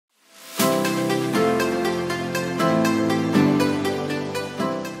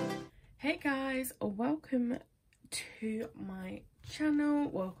welcome to my channel.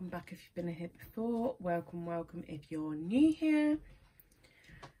 Welcome back if you've been here before. Welcome if you're new here.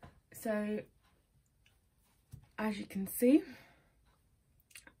 So as you can see,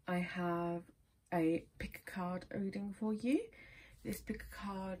 I have a pick a card reading for you. This pick a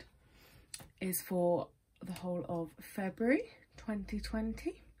card is for the whole of February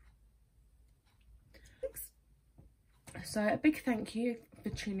 2020. So a big thank you for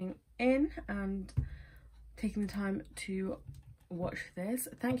tuning in and taking the time to watch this.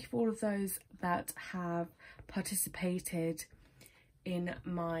 Thank you for all of those that have participated in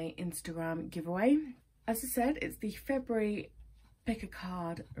my Instagram giveaway. As I said, it's the February pick a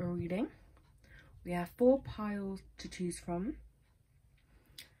card reading. We have 4 piles to choose from.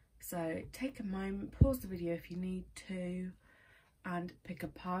 So take a moment, pause the video if you need to, and pick a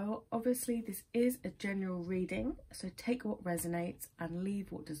pile. Obviously this is a general reading, so take what resonates and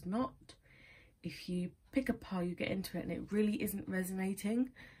leave what does not. If you pick a pile, you get into it and it really isn't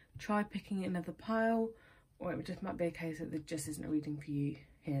resonating, try picking another pile, or it just might be a case that there just isn't a reading for you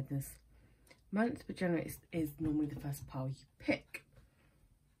here this month, but generally is normally the first pile you pick.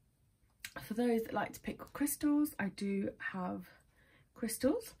 For those that like to pick crystals, I do have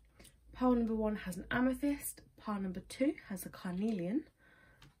crystals. Pile number 1 has an amethyst, pile number 2 has a carnelian,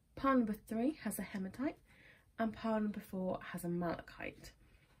 pile number 3 has a hematite, and pile number 4 has a malachite.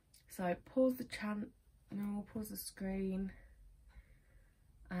 So pause the channel, pause the screen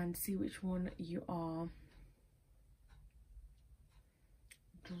and see which one you are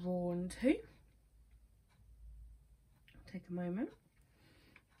drawn to. Take a moment,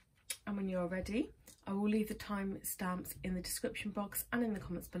 and when you're ready, I will leave the time stamps in the description box and in the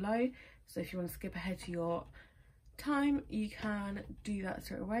comments below, so if you want to skip ahead to your time you can do that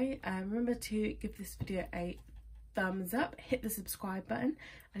straight away. Remember to give this video a thumbs up, hit the subscribe button,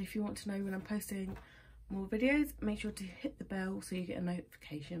 and if you want to know when I'm posting more videos, make sure to hit the bell so you get a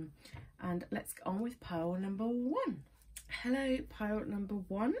notification. And let's get on with pile number 1. Hello, pile number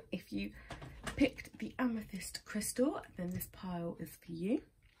 1. If you picked the amethyst crystal, then this pile is for you.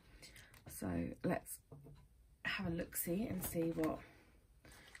 So let's have a look-see and see what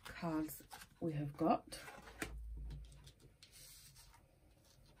cards we have got.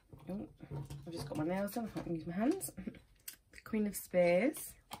 Oh, I've just got my nails done, I can't use my hands. The Queen of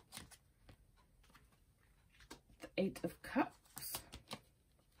Spears, the 8 of Cups,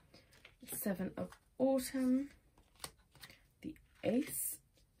 the 7 of Autumn, the Ace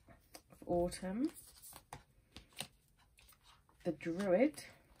of Autumn, the Druid,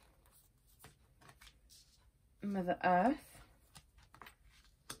 Mother Earth,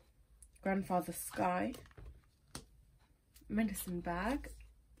 Grandfather Sky, Medicine Bag,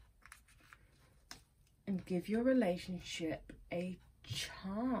 and give your relationship a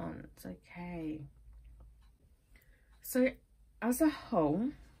chance. Okay, so as a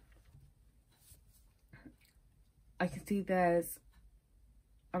whole I can see there's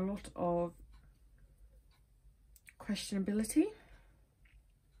a lot of questionability.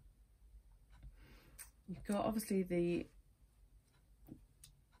 You've got obviously the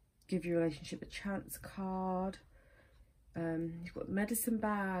give your relationship a chance card. You've got the medicine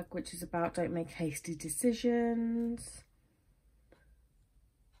bag, which is about don't make hasty decisions,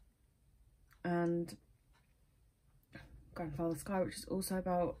 and Grandfather Sky, which is also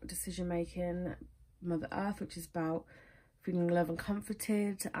about decision making. Mother Earth, which is about feeling loved and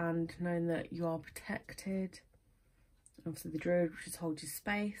comforted and knowing that you are protected. Obviously the Druid, which is hold your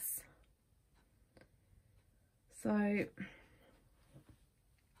space. So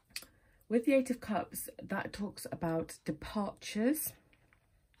with the 8 of Cups, that talks about departures,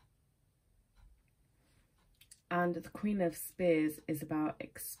 and the Queen of Spears is about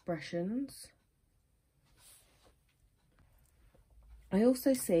expressions. I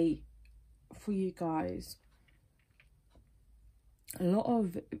also see for you guys a lot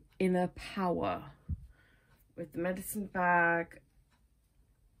of inner power with the medicine bag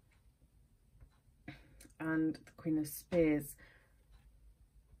and the Queen of Spears.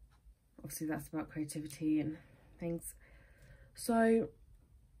 Obviously that's about creativity and things. So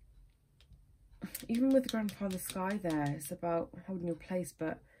even with the Grandfather Sky there, it's about holding your place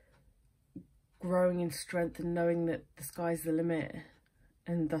but growing in strength and knowing that the sky's the limit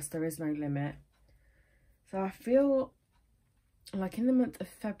and thus there is no limit. So I feel like in the month of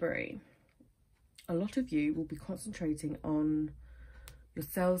February, a lot of you will be concentrating on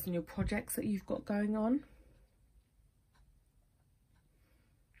yourselves and your projects that you've got going on.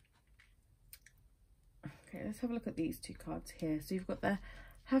 Okay, let's have a look at these 2 cards here. So you've got the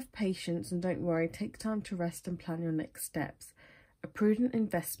have patience and don't worry, take time to rest and plan your next steps. A prudent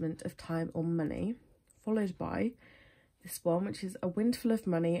investment of time or money. followed by this one, which is a windfall of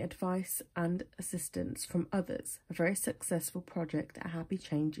money, advice and assistance from others, a very successful project, a happy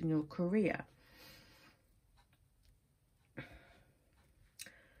change in your career.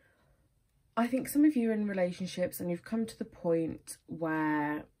 I think some of you are in relationships and you've come to the point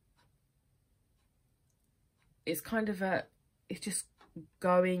where it's kind of it's just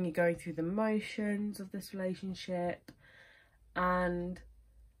you're going through the motions of this relationship, and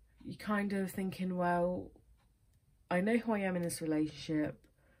you're kind of thinking, well, I know who I am in this relationship.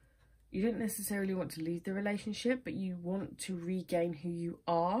 You don't necessarily want to leave the relationship, but you want to regain who you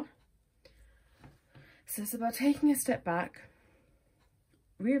are. So it's about taking a step back,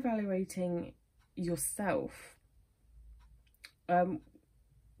 reevaluating yourself,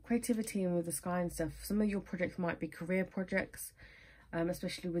 creativity and with the sky and stuff. Some of your projects might be career projects,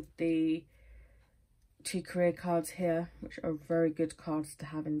 especially with the 2 career cards here, which are very good cards to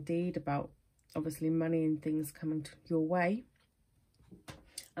have indeed, about obviously money and things coming to your way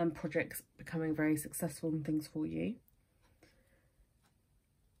and projects becoming very successful and things for you.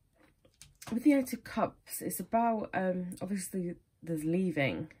 With the 8 of Cups, it's about obviously there's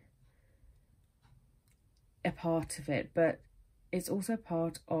leaving a part of it, but it's also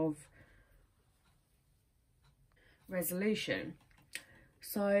part of resolution.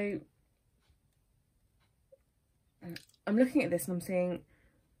 So I'm looking at this and I'm seeing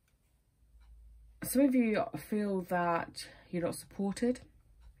some of you feel that you're not supported.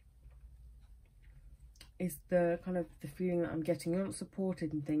 Is the kind of the feeling that I'm getting. You're not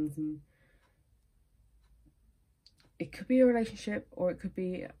supported in things, and it could be a relationship or it could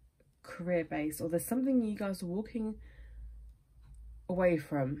be career based, or there's something you guys are walking away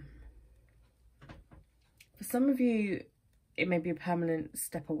from. For some of you it may be a permanent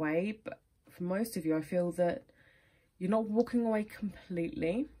step away, but for most of you I feel that you're not walking away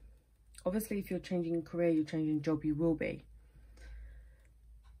completely. Obviously if you're changing career, you're changing job, you will be,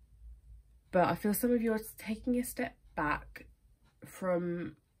 but I feel some of you are taking a step back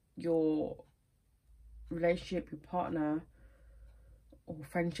from your relationship, your partner or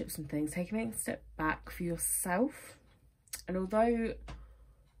friendships and things, taking a step back for yourself. And although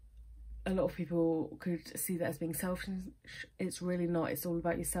a lot of people could see that as being selfish, it's really not. It's all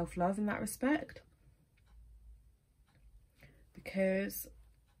about your self-love in that respect, because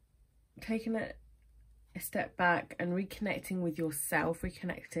taking a step back and reconnecting with yourself,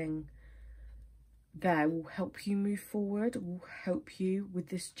 reconnecting there will help you move forward, will help you with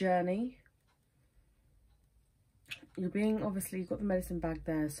this journey. You're being, obviously you've got the medicine bag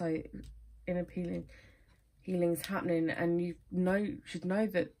there, so inner healing's happening, and you should know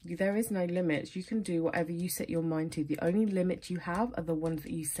that there is no limits. You can do whatever you set your mind to. The only limits you have are the ones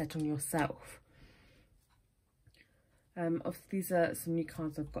that you set on yourself. These are some new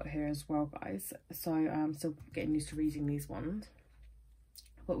cards I've got here as well, guys, so I'm still getting used to reading these ones.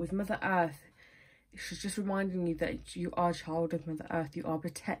 But with Mother Earth, she's just reminding you that you are a child of Mother Earth. You are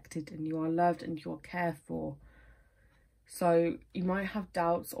protected and you are loved and you are cared for. So you might have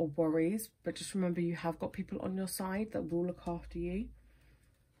doubts or worries, but just remember you have got people on your side that will look after you.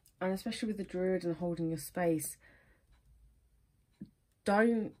 And especially with the Druid and holding your space,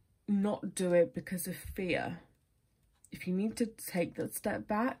 don't not do it because of fear. If you need to take that step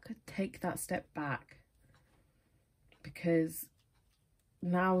back, take that step back, because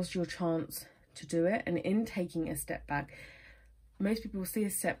now's your chance to do it. And in taking a step back, most people see a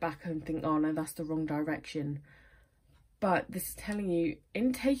step back and think, oh no, that's the wrong direction. But this is telling you,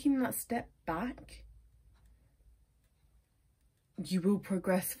 in taking that step back, you will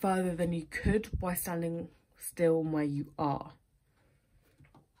progress further than you could by standing still where you are.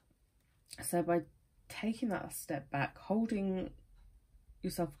 So by taking that step back, holding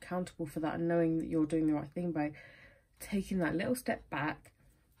yourself accountable for that and knowing that you're doing the right thing by taking that little step back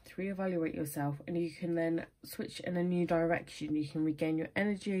to reevaluate yourself, and you can then switch in a new direction. You can regain your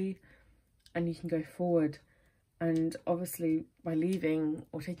energy and you can go forward. And obviously by leaving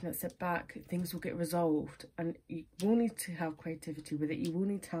or taking that step back, things will get resolved, and you will need to have creativity with it. You will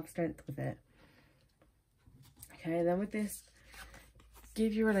need to have strength with it. Okay, then with this,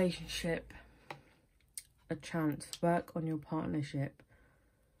 give your relationship a chance. Work on your partnership.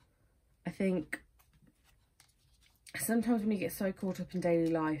 I think sometimes when you get so caught up in daily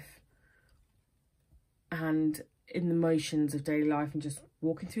life and in the motions of daily life and just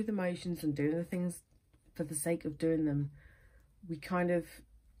walking through the motions and doing the things for the sake of doing them, we kind of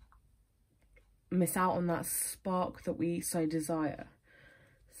miss out on that spark that we so desire.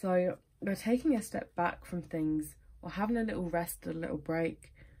 So by taking a step back from things, or having a little rest, a little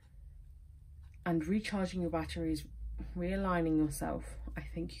break, and recharging your batteries, realigning yourself, I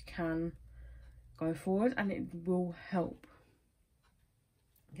think you can go forward, and it will help.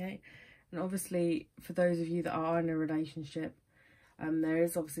 Okay, and obviously for those of you that are in a relationship, there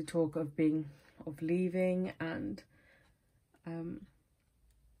is obviously talk of leaving, and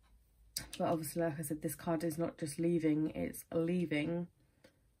but obviously, like I said, this card is not just leaving, it's leaving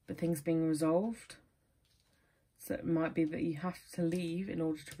but things being resolved. So it might be that you have to leave in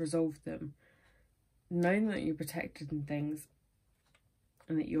order to resolve them, knowing that you're protected in things,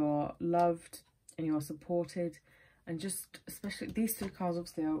 and that you are loved and you are supported. And just especially these two cards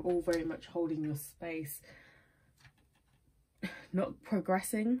obviously are all very much holding your space, not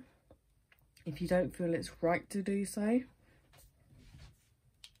progressing if you don't feel it's right to do so,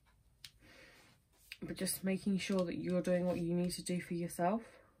 but just making sure that you're doing what you need to do for yourself.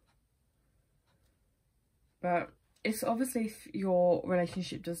 But it's obviously, if your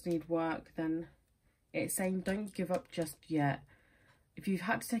relationship does need work, then it's saying don't give up just yet. If you've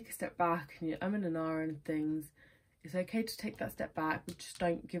had to take a step back and you're umming and ahhing and things, it's okay to take that step back, but just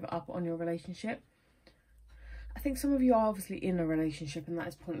don't give up on your relationship. I think some of you are obviously in a relationship and that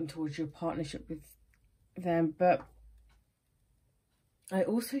is pointing towards your partnership with them, but I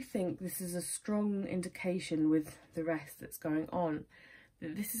also think this is a strong indication with the rest that's going on,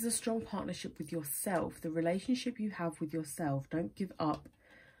 that this is a strong partnership with yourself, the relationship you have with yourself. Don't give up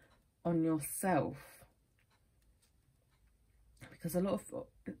on yourself. Because a lot of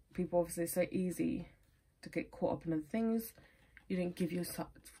people, obviously, it's so easy to get caught up in other things. You didn't give yourself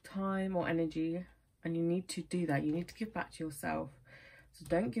time or energy, and you need to do that. You need to give back to yourself. So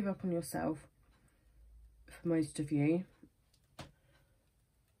don't give up on yourself, for most of you.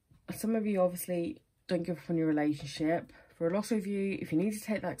 Some of you obviously don't give up on your relationship. For a lot of you, if you need to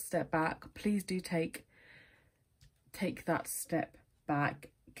take that step back, please do take that step back.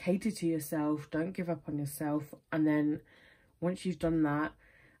 Cater to yourself. Don't give up on yourself. And then once you've done that,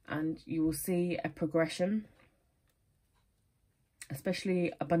 and you will see a progression,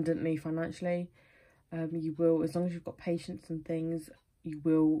 especially abundantly financially. You will, as long as you've got patience and things, you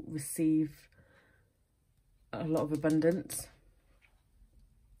will receive a lot of abundance.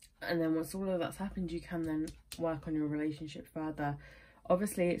 And then once all of that's happened, you can then work on your relationship further.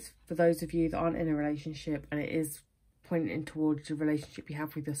 Obviously, it's for those of you that aren't in a relationship and it is pointing towards the relationship you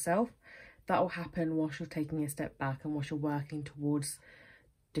have with yourself. That will happen whilst you're taking a step back and whilst you're working towards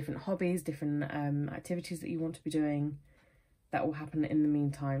different hobbies, different activities that you want to be doing. That will happen in the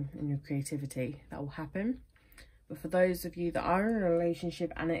meantime, in your creativity. That will happen. But for those of you that are in a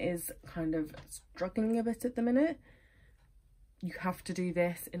relationship and it is kind of struggling a bit at the minute, you have to do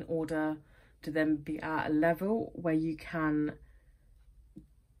this in order to then be at a level where you can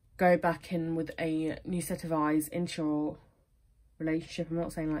go back in with a new set of eyes into your relationship. I'm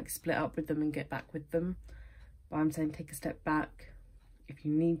not saying like split up with them and get back with them, but I'm saying take a step back if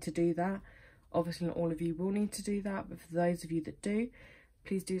you need to do that. Obviously not all of you will need to do that, but for those of you that do,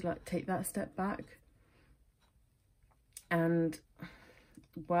 please do like take that step back and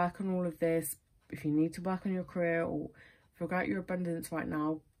work on all of this. If you need to work on your career or figure out your abundance right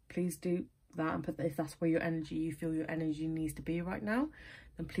now, please do that, and if that's where your energy, you feel your energy needs to be right now,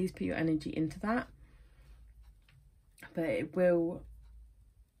 then please put your energy into that. But it will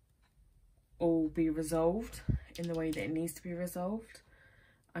all be resolved in the way that it needs to be resolved,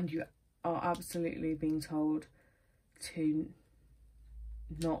 and you are absolutely being told to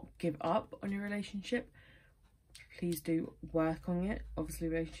not give up on your relationship. Please do work on it. Obviously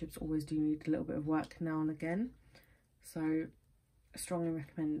relationships always do need a little bit of work now and again, so I strongly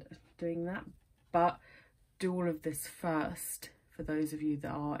recommend doing that. But do all of this first for those of you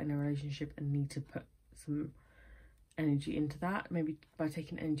that are in a relationship and need to put some energy into that. Maybe by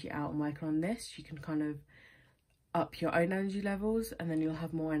taking energy out and working on this, you can kind of up your own energy levels, and then you'll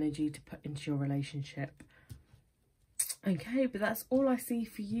have more energy to put into your relationship. Okay, but that's all I see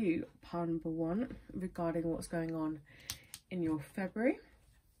for you, pile number 1, regarding what's going on in your February.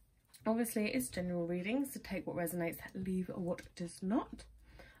 Obviously it is general reading, so take what resonates, leave what does not.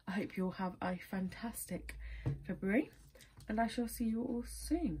 I hope you'll have a fantastic February, and I shall see you all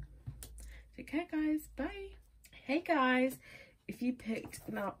soon. Take care guys, bye. Hey guys, if you picked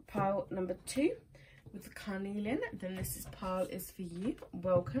pile number 2 with the carnelian, then this pile is for you.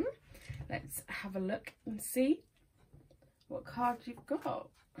 Welcome. Let's have a look and see what card you've got.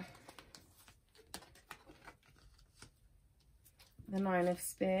 The 9 of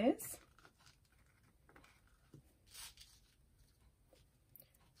Spears,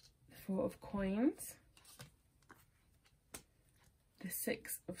 the 4 of Coins, the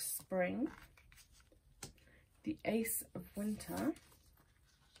 6 of Spring, the Ace of Winter,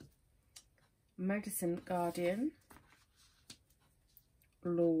 Medicine Guardian,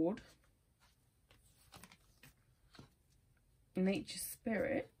 Lord, nature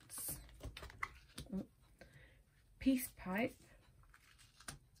spirits, peace pipe,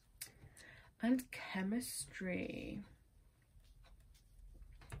 and chemistry.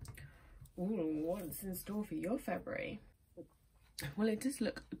 Ooh, what's in store for your February? Well, it does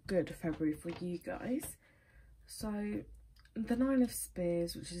look good February for you guys. So the 9 of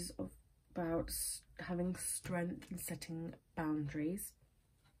Spears, which is about having strength and setting boundaries,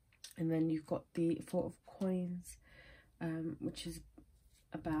 and then you've got the 4 of Coins, which is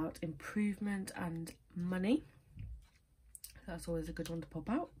about improvement and money. That's always a good one to pop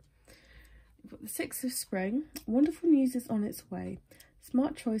out. You've got the 6 of Spring. Wonderful news is on its way.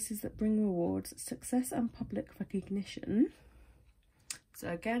 Smart choices that bring rewards, success and public recognition. So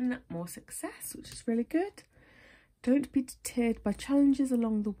again, more success, which is really good. Don't be deterred by challenges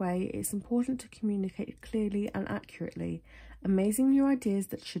along the way. It's important to communicate clearly and accurately. Amazing new ideas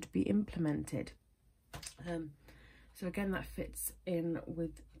that should be implemented. So again, that fits in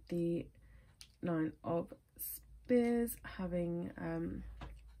with the 9 of Spears, having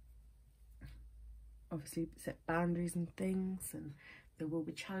obviously set boundaries and things, and there will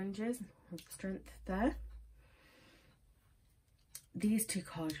be challenges with strength there. These 2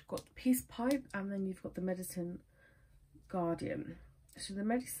 cards, you've got the Peace Pipe and then you've got the Medicine Guardian. So the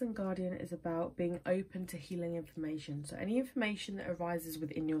Medicine Guardian is about being open to healing information. So any information that arises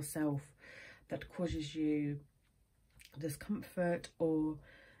within yourself that causes you discomfort, or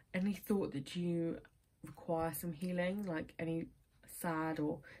any thought that you require some healing, like any sad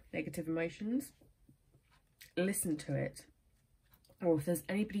or negative emotions, listen to it. Or if there's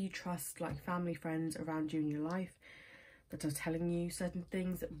anybody you trust, like family, friends around you in your life, that are telling you certain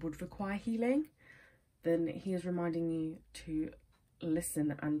things that would require healing, then he is reminding you to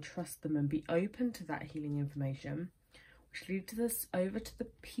listen and trust them and be open to that healing information, which leads us over to the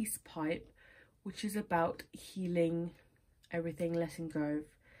Peace Pipe, which is about healing everything, letting go of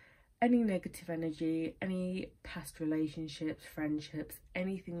any negative energy, any past relationships, friendships,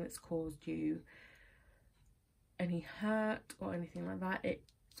 anything that's caused you any hurt or anything like that.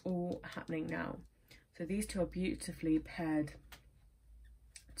 It's all happening now. So these 2 are beautifully paired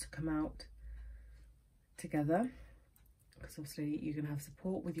to come out together, because obviously you can have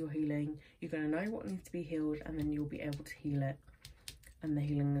support with your healing. You're going to know what needs to be healed, and then you'll be able to heal it, and the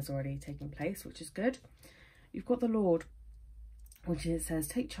healing is already taking place, which is good. You've got the Lord, which it says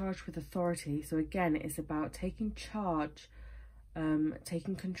take charge with authority. So again, it's about taking charge,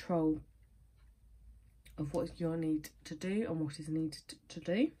 taking control of what you need to do and what is needed to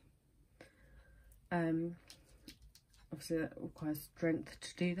do. Obviously that requires strength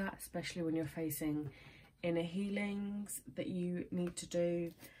to do that, especially when you're facing inner healings that you need to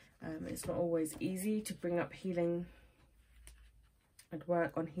do. It's not always easy to bring up healing and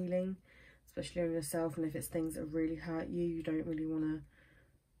work on healing, especially on yourself, and if it's things that really hurt you, you don't really want to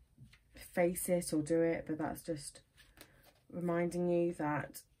face it or do it. But that's just reminding you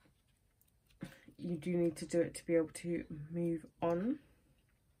that you do need to do it to be able to move on.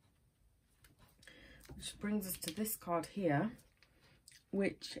 Which brings us to this card here,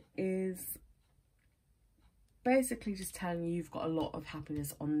 which is basically just telling you you've got a lot of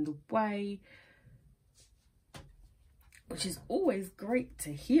happiness on the way, which is always great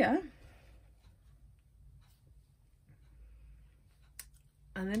to hear.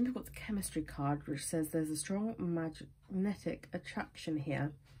 And then we've got the Chemistry card, which says there's a strong magnetic attraction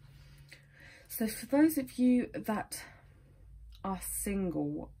here. So for those of you that are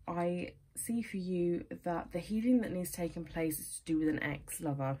single, I see for you that the healing that needs taking place is to do with an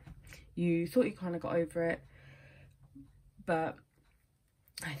ex-lover. You thought you kind of got over it, but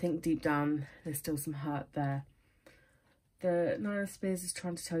I think deep down there's still some hurt there. The 9 of Spears is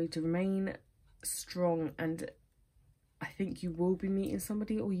trying to tell you to remain strong, and I think you will be meeting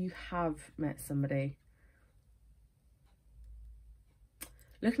somebody, or you have met somebody.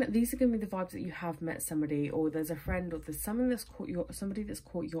 Looking at these are going to be the vibes that you have met somebody, or there's a friend, or there's something that's caught somebody that's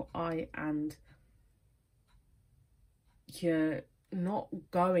caught your eye, and you're not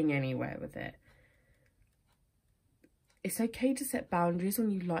going anywhere with it. It's okay to set boundaries when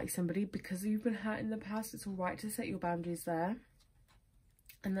you like somebody, because you've been hurt in the past. It's all right to set your boundaries there,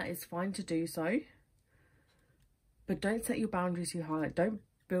 and that is fine to do so. But don't set your boundaries too high. Don't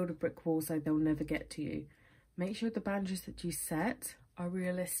build a brick wall so they'll never get to you. Make sure the boundaries that you set are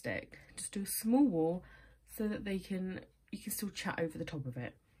realistic. Just do a small wall so that you can still chat over the top of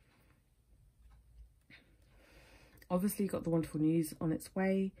it. Obviously, you've got the wonderful news on its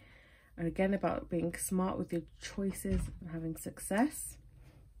way, and again about being smart with your choices and having success.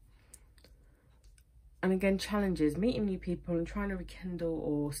 And again, challenges, meeting new people and trying to rekindle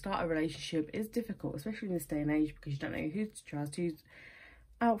or start a relationship is difficult, especially in this day and age, because you don't know who to trust, who's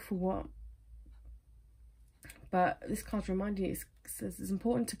out for what. But this card's reminding you, it says it's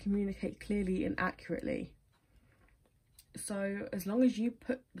important to communicate clearly and accurately. So as long as you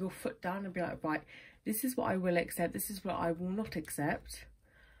put your foot down and be like, right, this is what I will accept, this is what I will not accept,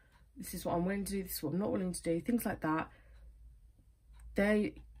 this is what I'm willing to do, this is what I'm not willing to do, things like that,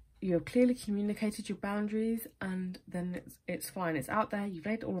 you've clearly communicated your boundaries, and then it's fine. It's out there, you've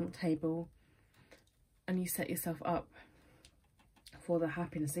laid it all on the table, and you set yourself up for the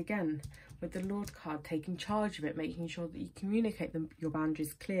happiness. Again, with the Lord card, taking charge of it, making sure that you communicate your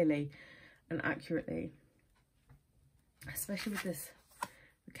boundaries clearly and accurately. Especially with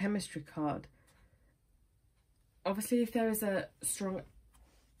the chemistry card. Obviously, if there is a strong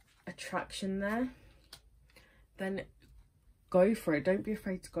attraction there, then go for it. Don't be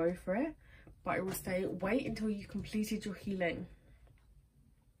afraid to go for it. But I will say, wait until you've completed your healing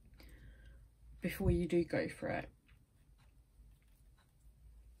before you do go for it.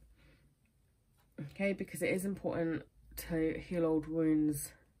 Okay, because it is important to heal old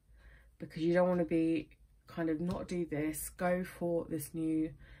wounds, because you don't want to be kind of not do this, go for this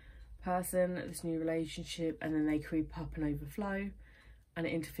new person, this new relationship, and then they creep up and overflow and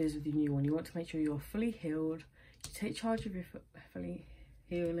it interferes with your new one. You want to make sure you're fully healed. You take charge of your fully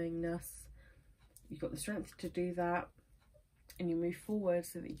healingness. You've got the strength to do that, and you move forward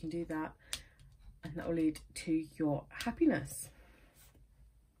so that you can do that, and that will lead to your happiness.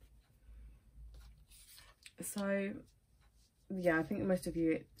 So yeah, I think most of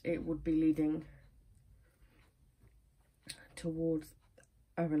you it would be leading towards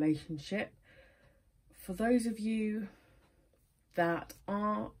a relationship. For those of you that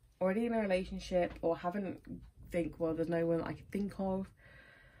are already in a relationship or haven't think, well, there's no one that I can think of,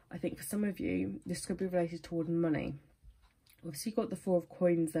 I think for some of you this could be related toward money. Obviously you've got the Four of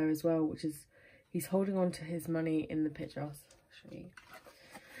Coins there as well, which is he's holding on to his money in the picture. I'll show you.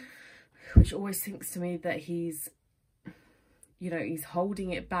 Which always thinks to me that he's, you know, he's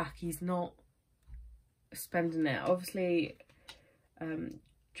holding it back, he's not spending it. Obviously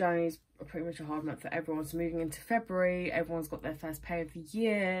January's pretty much a hard month for everyone, so moving into February, everyone's got their first pay of the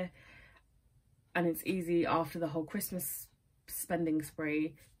year, and it's easy after the whole Christmas spending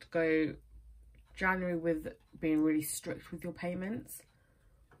spree to go January with being really strict with your payments.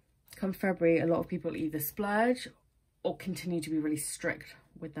 Come February, a lot of people either splurge or continue to be really strict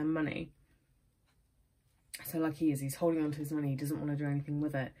with their money. So like he is, he's holding on to his money, he doesn't want to do anything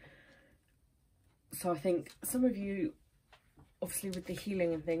with it. So I think some of you, obviously with the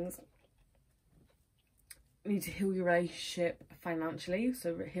healing and things, need to heal your relationship financially.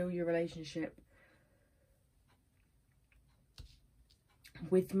 So heal your relationship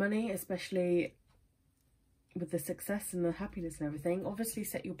with money, especially with the success and the happiness and everything. Obviously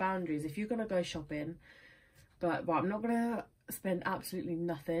set your boundaries. If you're going to go shopping, but well, I'm not going to spend absolutely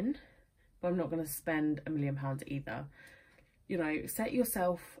nothing, but I'm not going to spend £1 million either. You know, set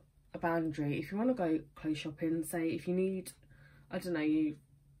yourself a boundary. If you want to go clothes shopping, say if you need, I don't know, you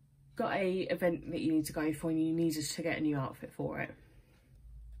got a event that you need to go for and you needed to get a new outfit for it.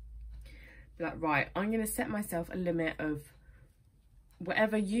 Be like, right, I'm going to set myself a limit of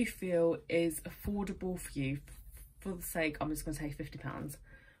whatever you feel is affordable for you. For the sake, I'm just going to say £50.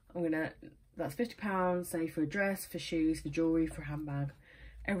 That's £50, say for a dress, for shoes, for jewellery, for a handbag,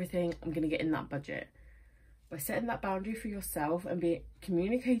 everything. I'm going to get in that budget. By setting that boundary for yourself and be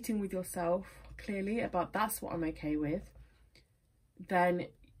communicating with yourself clearly about that's what I'm okay with, then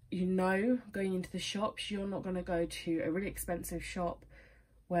you know going into the shops, you're not going to go to a really expensive shop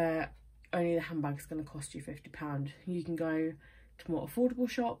where only the handbag's going to cost you £50. You can go to more affordable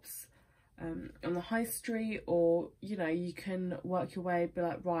shops on the high street, or you know, you can work your way, be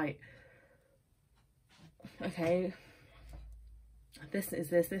like, right, okay, this is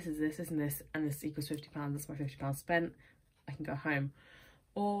this, this is this, this and this, and this equals £50. That's my £50 spent. I can go home.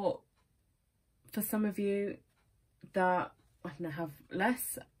 Or for some of you that I don't know, have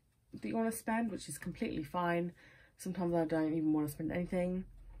less that you want to spend, which is completely fine. Sometimes I don't even want to spend anything.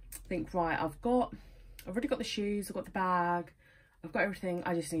 Think, right, I've already got the shoes, I've got the bag, I've got everything,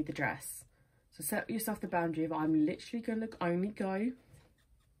 I just need the dress. So set yourself the boundary of I'm literally going to only go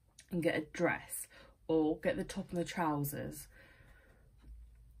and get a dress, or get the top and the trousers,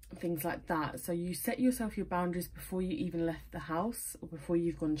 things like that. So you set yourself your boundaries before you even left the house or before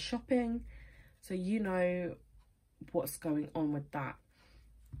you've gone shopping, so you know what's going on with that.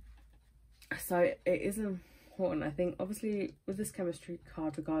 So it is important, I think, obviously with this chemistry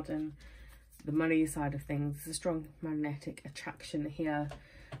card regarding the money side of things, there's a strong magnetic attraction here.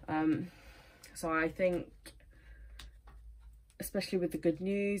 So I think, especially with the good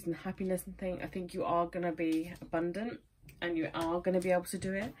news and happiness and thing, I think you are going to be abundant and you are going to be able to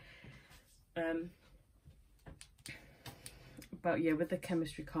do it. But yeah, with the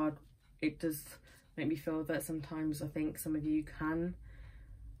chemistry card, it does make me feel that sometimes I think some of you can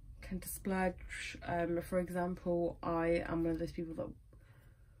to splurge. For example, I am one of those people that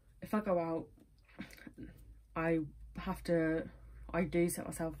if I go out, I do set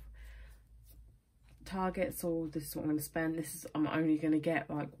myself targets, or this is what I'm going to spend, I'm only going to get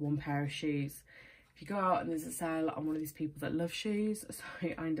like one pair of shoes. If you go out and there's a sale, I'm one of these people that love shoes, so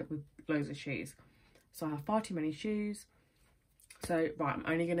I end up with loads of shoes. So I have far too many shoes. So right, I'm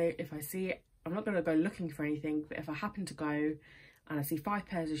only gonna, if I see it, I'm not gonna go looking for anything, but if I happen to go and I see 5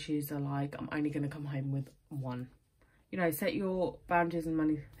 pairs of shoes I like, I'm only gonna come home with one. You know, set your boundaries and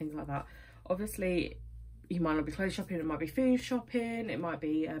money, things like that. Obviously, you might not be clothes shopping, it might be food shopping, it might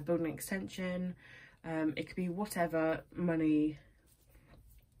be building an extension, it could be whatever money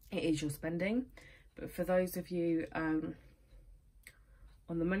it is you're spending. But for those of you on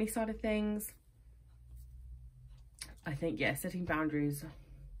the money side of things, I think, yeah, setting boundaries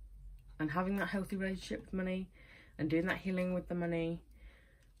and having that healthy relationship with money and doing that healing with the money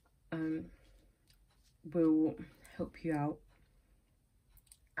will help you out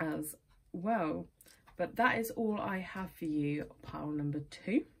as well. But that is all I have for you, pile number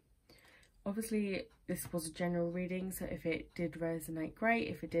 2. Obviously, this was a general reading, so if it did resonate, great.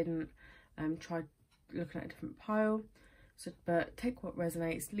 If it didn't, try looking at a different pile. So, but take what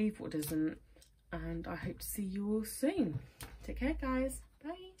resonates, leave what doesn't. And I hope to see you all soon. Take care, guys.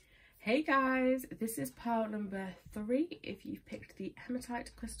 Bye. Hey guys, this is pile number 3. If you've picked the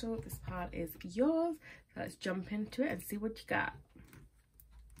hematite crystal, this pile is yours. So let's jump into it and see what you got.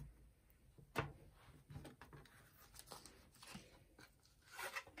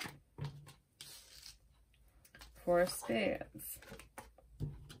 Four of Spades.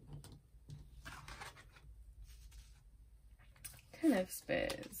 Ten of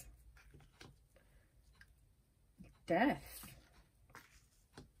Spades. Death.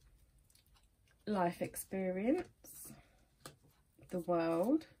 Life experience. The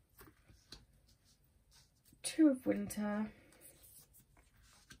World. 2 of Winter.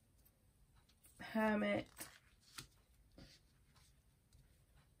 Hermit.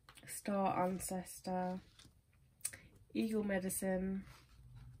 Star Ancestor. Eagle Medicine.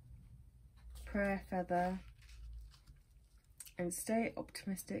 Prayer Feather. And stay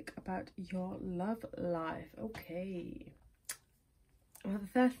optimistic about your love life. Okay. Well, the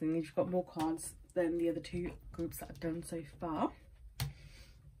third thing is you've got more cards than the other 2 groups that I've done so far.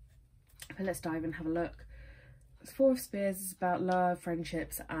 But let's dive and have a look. The 4 of Spears is about love,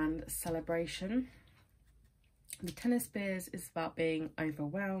 friendships and celebration. The 10 of Spears is about being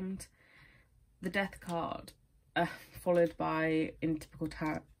overwhelmed. The Death card, followed by, in typical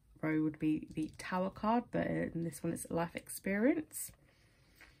tarot, would be the Tower card, but in this one it's life experience.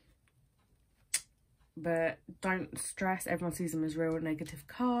 But don't stress, everyone sees them as real negative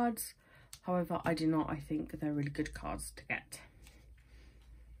cards. However, I do not. I think they're really good cards to get.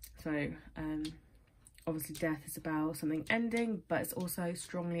 So obviously death is about something ending, but it's also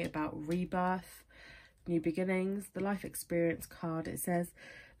strongly about rebirth, new beginnings. The life experience card, it says,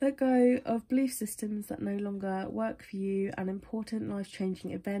 let go of belief systems that no longer work for you, an important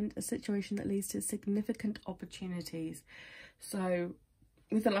life-changing event, a situation that leads to significant opportunities. So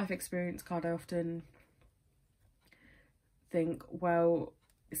with the life experience card, I often think, well,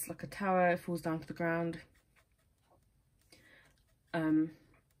 it's like a tower, it falls down to the ground.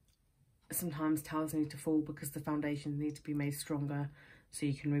 Sometimes towers need to fall because the foundations need to be made stronger so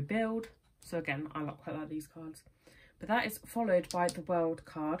you can rebuild. So again, I quite like these cards. But that is followed by the World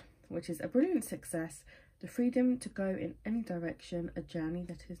card, which is a brilliant success, the freedom to go in any direction, a journey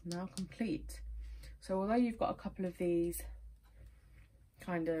that is now complete. So although you've got a couple of these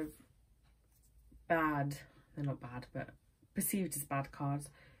kind of bad, they're not bad, but perceived as bad cards,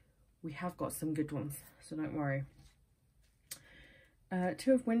 we have got some good ones, so don't worry.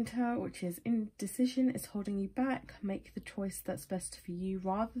 2 of Winter, which is indecision, is holding you back. Make the choice that's best for you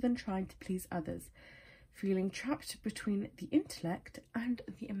rather than trying to please others. Feeling trapped between the intellect and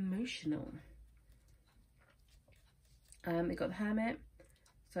the emotional. We got the Hermit.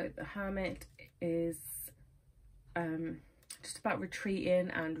 So the Hermit is just about retreating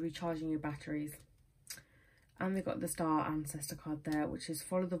and recharging your batteries. And we've got the Star Ancestor card there, which is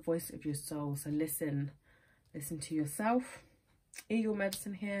follow the voice of your soul. So listen to yourself. Eagle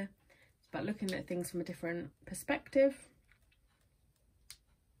Medicine here. It's about looking at things from a different perspective.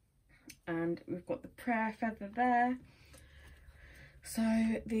 And we've got the Prayer Feather there. So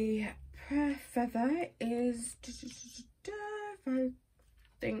the prayer feather is, I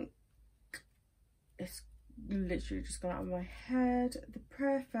think it's literally just gone out of my head. The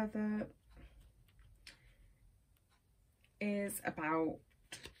prayer feather is about,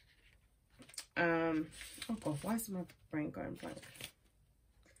 oh god, why is my brain going blank?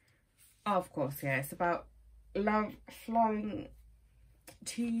 Oh, of course, yeah, it's about love flowing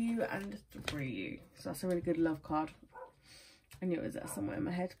to you and through you. So that's a really good love card. I knew it was there somewhere in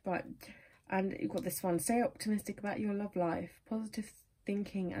my head. But, and you've got this one, stay optimistic about your love life. Positive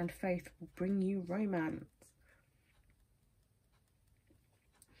thinking and faith will bring you romance.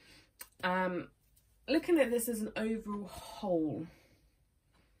 Looking at this as an overall whole,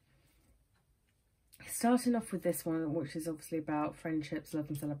 starting off with this one, which is obviously about friendships, love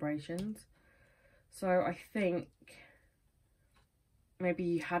and celebrations. So I think maybe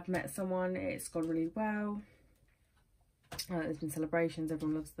you had met someone, it's gone really well, there's been celebrations,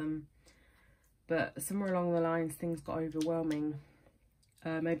 everyone loves them, but somewhere along the lines things got overwhelming.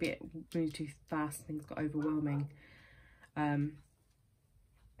 Maybe it moved too fast, things got overwhelming.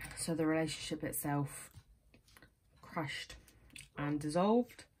 So the relationship itself crashed and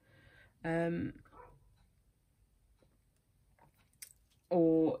dissolved.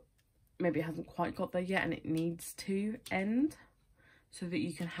 Or maybe it hasn't quite got there yet and it needs to end so that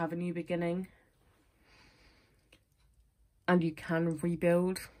you can have a new beginning and you can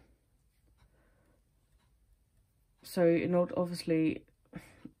rebuild. So in order, obviously,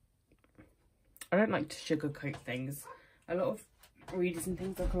 I don't like to sugarcoat things. A lot of readers and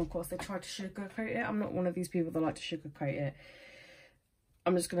things I come across, they try to sugarcoat it. I'm not one of these people that like to sugarcoat it.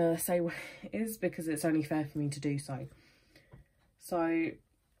 I'm just going to say what it is because it's only fair for me to do so. So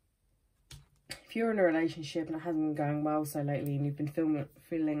if you're in a relationship and it hasn't been going well so lately and you've been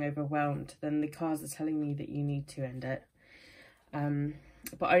feeling overwhelmed, then the cards are telling me that you need to end it.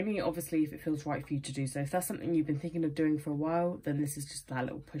 But only obviously if it feels right for you to do so. If that's something you've been thinking of doing for a while, then this is just that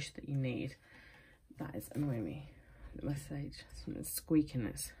little push that you need. That is annoying me. The message, something's squeaking,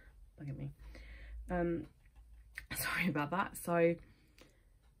 it's bugging me. Sorry about that. So,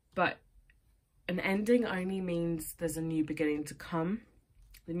 but an ending only means there's a new beginning to come.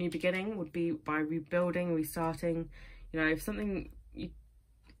 The new beginning would be by rebuilding, restarting. You know, if something,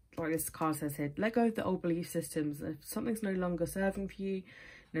 like this card says here, let go of the old belief systems. If something's no longer serving for you,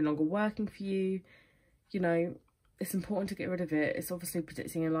 no longer working for you, you know, it's important to get rid of it. It's obviously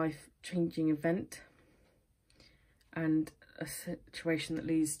predicting a life-changing event and a situation that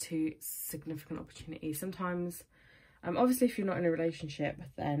leads to significant opportunity. Sometimes, obviously if you're not in a relationship,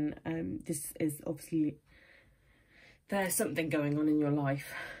 then this is obviously, there's something going on in your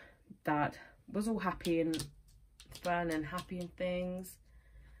life that was all happy and fun and happy and things,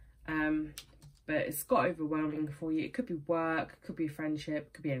 but it's got overwhelming for you. It could be work, could be a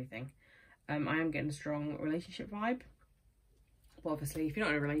friendship, could be anything. I am getting a strong relationship vibe, but obviously if you're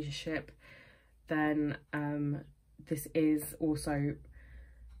not in a relationship, then this is also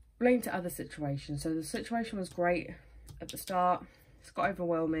relating to other situations. So the situation was great at the start, it's got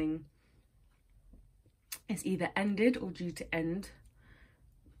overwhelming, it's either ended or due to end,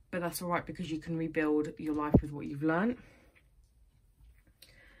 but that's all right because you can rebuild your life with what you've learned,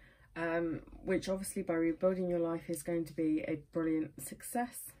 which obviously by rebuilding your life is going to be a brilliant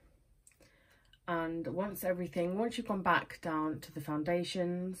success. And once you've gone back down to the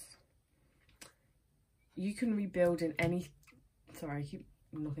foundations, you can rebuild in any, sorry, I keep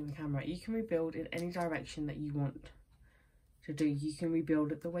knocking the camera, you can rebuild in any direction that you want to do. You can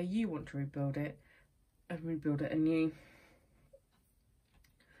rebuild it the way you want to rebuild it and rebuild it anew.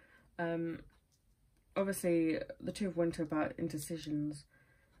 Obviously the Two of Winter about indecisions,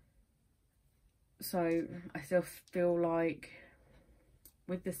 so I still feel like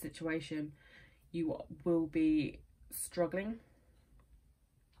with this situation you will be struggling,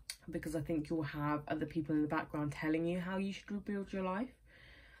 because I think you'll have other people in the background telling you how you should rebuild your life.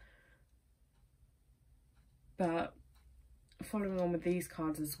 But following on with these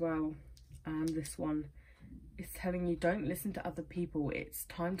cards as well, this one is telling you don't listen to other people. It's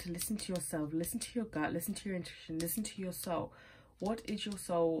time to listen to yourself, listen to your gut, listen to your intuition, listen to your soul. What is your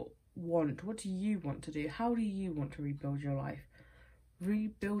soul want? What do you want to do? How do you want to rebuild your life?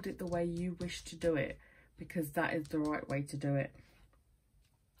 Rebuild it the way you wish to do it, because that is the right way to do it.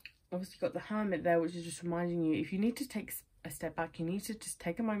 Obviously you've got the Hermit there, which is just reminding you, if you need to take a step back, you need to just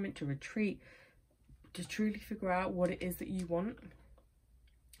take a moment to retreat, to truly figure out what it is that you want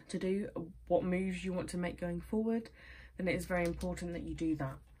to do, what moves you want to make going forward, then it is very important that you do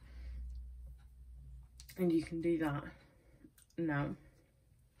that. And you can do that now.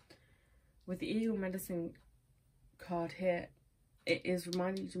 With the Eagle Medicine card here, it is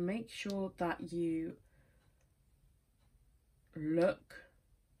reminding you to make sure that you look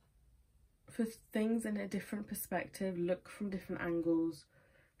for things in a different perspective, look from different angles,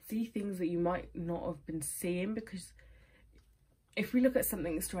 see things that you might not have been seeing, because if we look at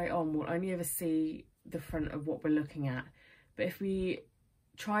something straight on, we'll only ever see the front of what we're looking at. But if we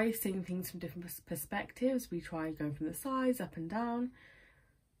try seeing things from different perspectives, we try going from the sides, up and down,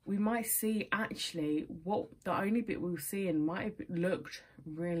 we might see actually what the only bit we were seeing might have looked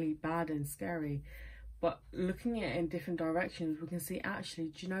really bad and scary. But looking at it in different directions, we can see actually,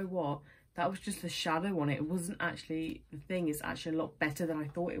 do you know what? That was just a shadow on it. It wasn't actually the thing. It's actually a lot better than I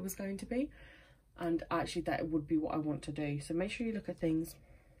thought it was going to be. And actually that would be what I want to do. So make sure you look at things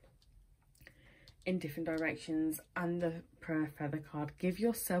in different directions. And the prayer feather card. Give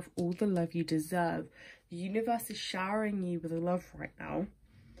yourself all the love you deserve. The universe is showering you with love right now.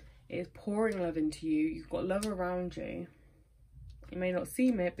 It is pouring love into you. You've got love around you. You may not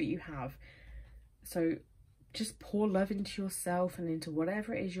seem it, but you have. So just pour love into yourself and into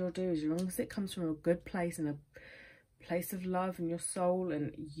whatever it is you'll do, as long as it comes from a good place and a place of love in your soul,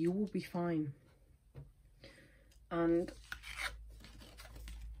 and you will be fine. And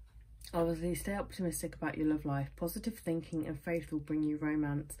obviously stay optimistic about your love life. Positive thinking and faith will bring you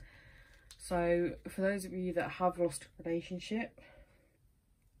romance. So for those of you that have lost a relationship,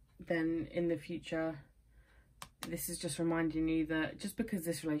 then in the future, this is just reminding you that just because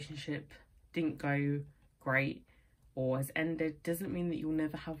this relationship didn't go great or has ended doesn't mean that you'll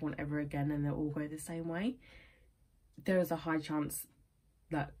never have one ever again and they'll all go the same way. There is a high chance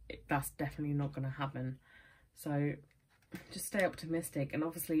that that's definitely not going to happen. So just stay optimistic. And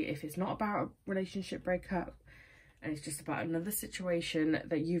obviously if it's not about a relationship breakup and it's just about another situation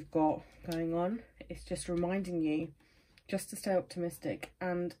that you've got going on, it's just reminding you just to stay optimistic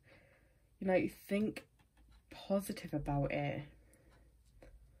and, you know, think positive about it.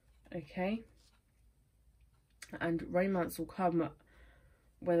 Okay? And romance will come,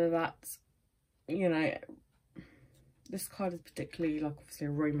 whether that's, you know, this card is particularly like obviously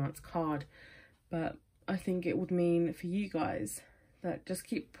a romance card, but I think it would mean for you guys that just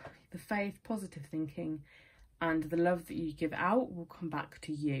keep the faith, positive thinking, and the love that you give out will come back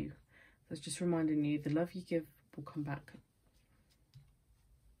to you. So it's just reminding you the love you give will come back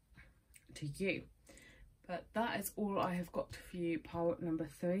to you. But that is all I have got for you, pile number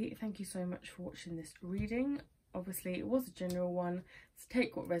 3. Thank you so much for watching this reading. Obviously it was a general one, so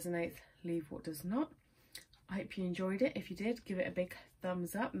take what resonates, leave what does not. I hope you enjoyed it. If you did, give it a big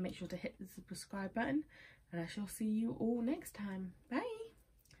thumbs up and make sure to hit the subscribe button, and I shall see you all next time. Bye.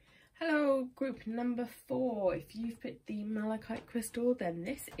 Hello, group number 4. If you've picked the malachite crystal, then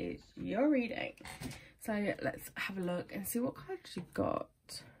this is your reading. So let's have a look and see what cards you've got.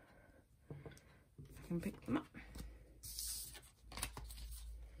 I can pick them up.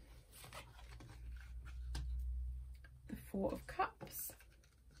 The 4 of Cups,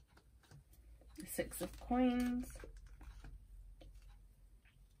 the 6 of Coins,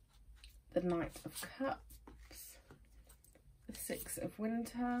 the Knight of Cups, the 6 of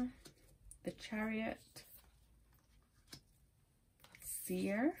Winter, the Chariot,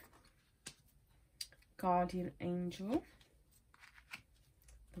 Seer, Guardian Angel,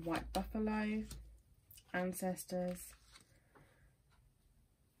 the White Buffalo, Ancestors,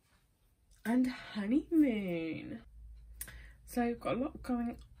 and Honeymoon. So you've got a lot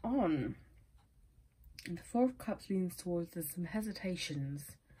going on. And the 4 of Cups leans towards there's some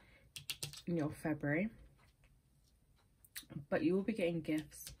hesitations in your February, but you will be getting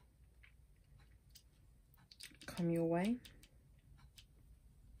gifts come your way.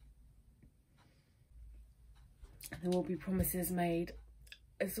 There will be promises made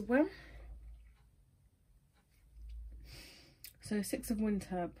as well. So 6 of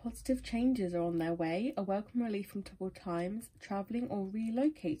Winter, positive changes are on their way, a welcome relief from troubled times, travelling or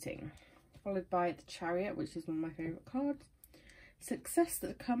relocating. Followed by the Chariot, which is one of my favourite cards. Success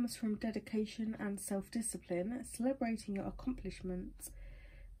that comes from dedication and self-discipline, celebrating your accomplishments,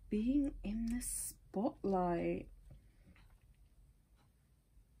 being in the spotlight.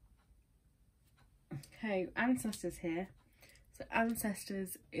 Okay, Ancestors here. So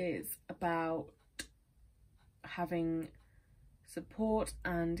Ancestors is about having support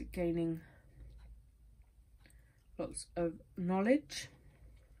and gaining lots of knowledge.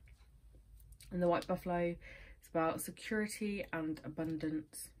 And the White Buffalo is about security and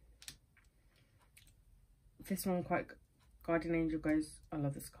abundance. This one, quite Guardian Angel, goes, I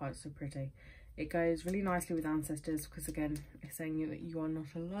love this card, it's so pretty. It goes really nicely with Ancestors because again it's saying that you are not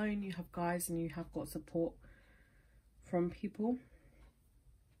alone, you have guides and you have got support from people.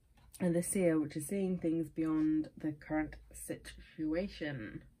 and the seer, which is seeing things beyond the current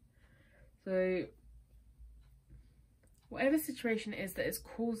situation. So whatever situation it is that is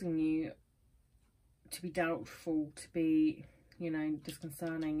causing you to be doubtful, to be, you know,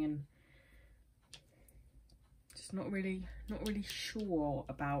 disconcerting and just not really sure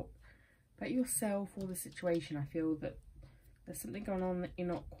about yourself or the situation, I feel that there's something going on that you're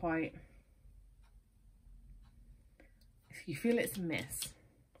not quite, you feel it's a miss.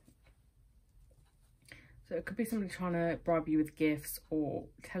 So it could be somebody trying to bribe you with gifts or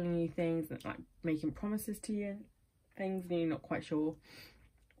telling you things and like making promises to you, things and you're not quite sure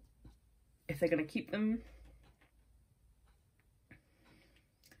if they're going to keep them.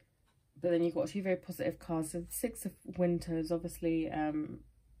 But then you've got two very positive cards. So the Six of Winters, obviously,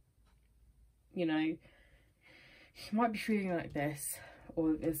 you know, you might be feeling like this,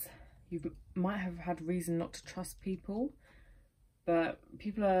 or you might have had reason not to trust people, but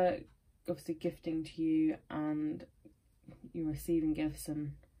people are obviously gifting to you and you're receiving gifts,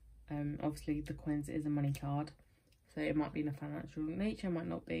 and obviously the coins is a money card, so it might be in a financial nature, might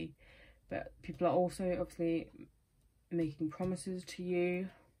not be, but people are also obviously making promises to you,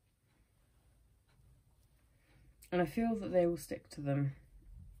 and I feel that they will stick to them.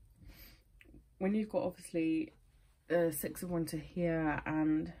 When you've got obviously the Six of Winter here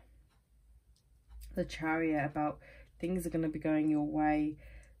and the Chariot, about things are going to be going your way,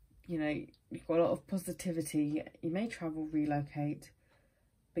 you know, you've got a lot of positivity. You may travel, relocate,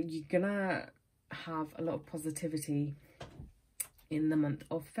 but you're gonna have a lot of positivity in the month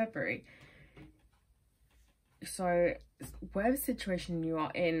of February. So whatever situation you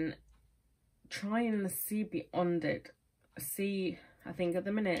are in, try and see beyond it. See, I think at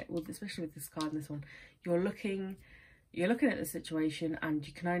the minute, well, especially with this card and this one, you're looking at the situation and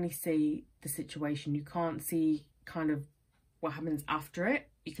you can only see the situation. You can't see kind of what happens after it.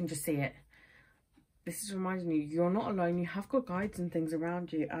 You can just see it. This is reminding you, you're not alone. You have got guides and things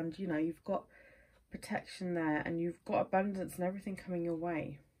around you, and you know, you've got protection there and you've got abundance and everything coming your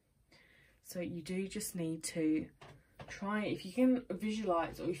way. So you do just need to try, if you can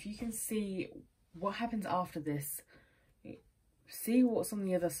visualize or if you can see what happens after this, see what's on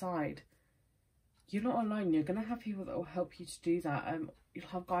the other side. You're not alone. You're going to have people that will help you to do that. You'll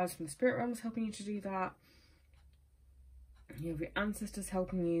have guides from the spirit realms helping you to do that. You have your ancestors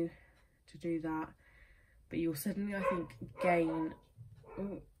helping you to do that. But you'll suddenly, I think, gain...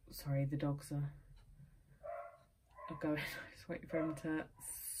 Oh, sorry, the dogs are going. Just waiting for him to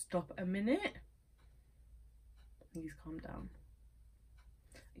stop a minute. I think he's calmed down.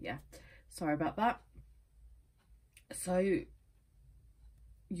 Yeah, sorry about that. So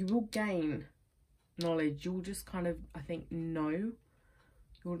you will gain knowledge. You'll just kind of, I think, know.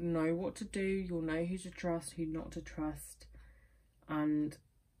 You'll know what to do. You'll know who to trust, who not to trust. And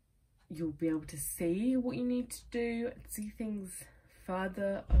you'll be able to see what you need to do, see things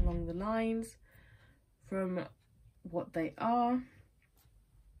further along the lines from what they are,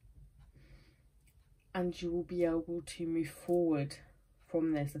 and you will be able to move forward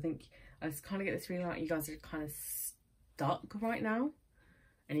from this. I think I just kind of get this feeling like you guys are kind of stuck right now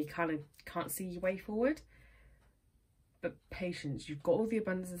and you kind of can't see your way forward. But patience, you've got all the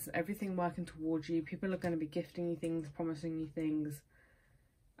abundance, everything working towards you. People are going to be gifting you things, promising you things.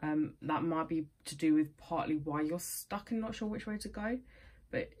 That might be to do with partly why you're stuck and not sure which way to go.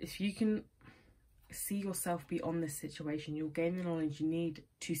 But if you can see yourself beyond this situation, you'll gain the knowledge you need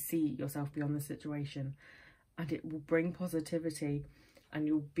to see yourself beyond the situation. And it will bring positivity. And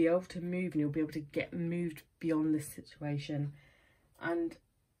you'll be able to move, and you'll be able to get moved beyond this situation. And,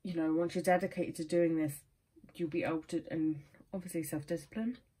 you know, once you're dedicated to doing this, you'll be able to, and obviously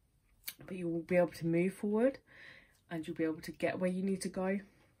self-discipline, but you will be able to move forward and you'll be able to get where you need to go.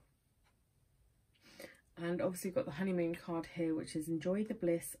 And obviously you've got the honeymoon card here, which is enjoy the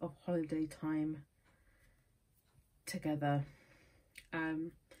bliss of holiday time together.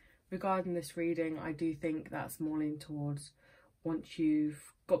 Regarding this reading, I do think that's more leaning towards once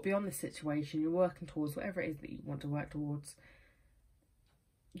you've got beyond the situation, you're working towards whatever it is that you want to work towards.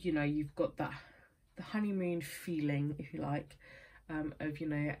 You know, you've got that the honeymoon feeling, if you like, of, you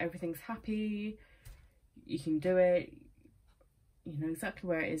know, everything's happy, you can do it, you know exactly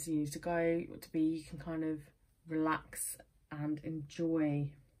where it is you need to go to be, you can kind of relax and enjoy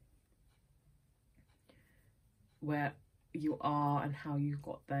where you are and how you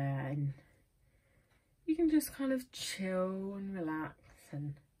got there, and you can just kind of chill and relax,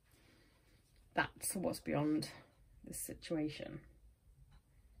 and that's what's beyond this situation.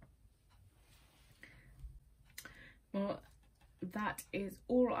 Well, that is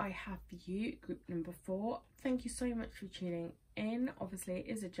all I have for you, group number 4. Thank you so much for tuning in. Obviously it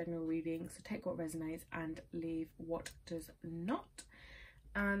is a general reading, so take what resonates and leave what does not.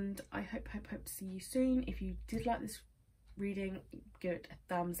 And I hope to see you soon. If you did like this reading, give it a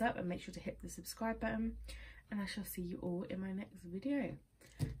thumbs up and make sure to hit the subscribe button, and I shall see you all in my next video.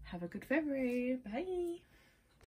 Have a good February. Bye.